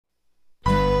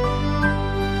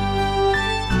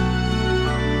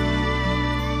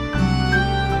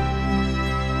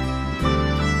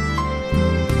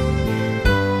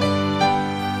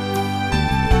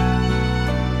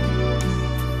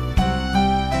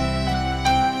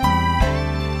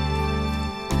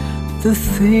The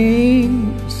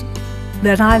things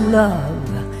that I love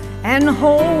and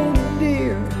hold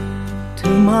dear to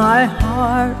my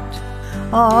heart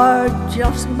are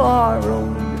just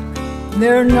borrowed.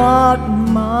 They're not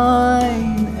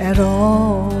mine at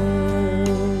all.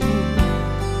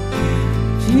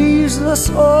 Jesus,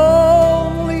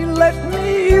 only let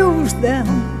me use them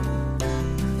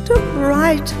to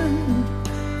brighten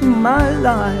my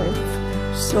life.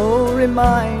 So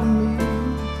remind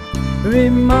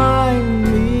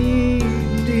me,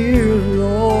 dear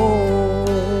Lord.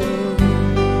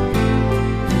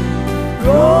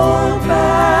 Roll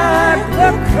back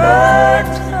the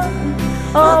curtain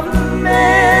of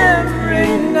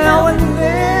memory now and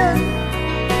then.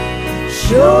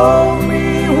 Show me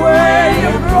where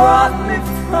you brought me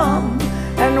from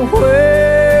and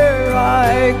where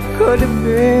I could have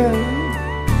been.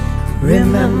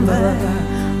 Remember,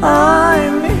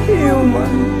 I'm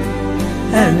human,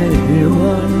 and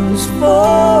humans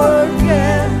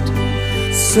forget.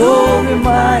 So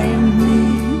remind me,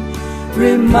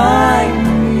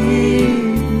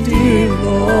 dear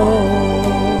Lord.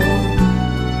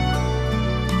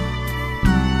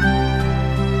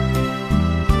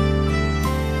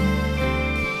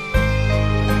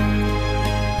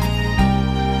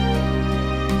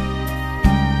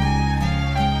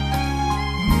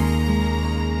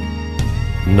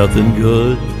 Nothing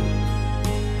good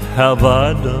have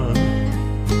I done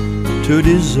to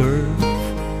deserve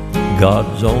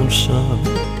God's own Son.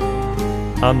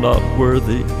 I'm not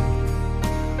worthy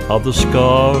of the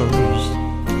scars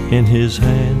in His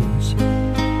hands,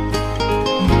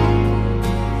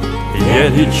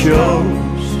 yet He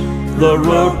chose the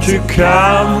road to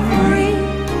Calvary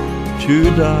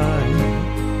to die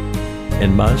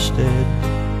in my stead.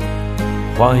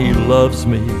 Why He loves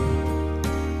me,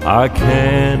 I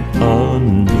can't understand.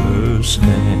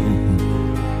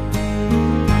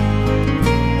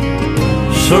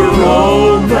 So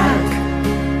roll back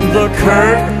the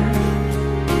curtain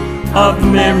of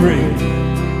memory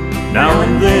now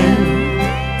and then.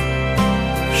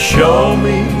 Show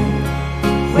me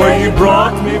where you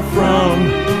brought me from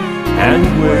and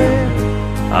where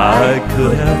I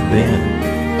could have been.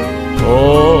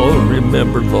 Oh,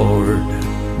 remember, Lord,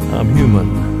 I'm human,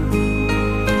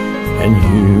 and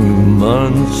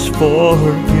humans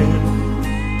forget.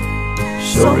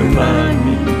 So remind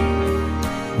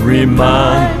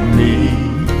me,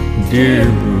 dear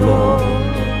Lord.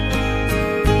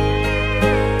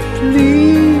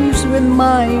 Please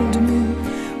remind me,